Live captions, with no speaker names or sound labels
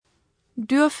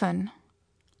Dürfen.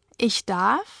 Ich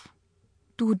darf,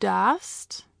 du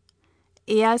darfst,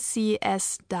 er, sie,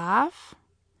 es darf,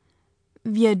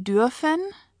 wir dürfen,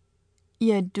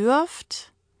 ihr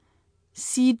dürft,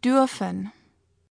 sie dürfen.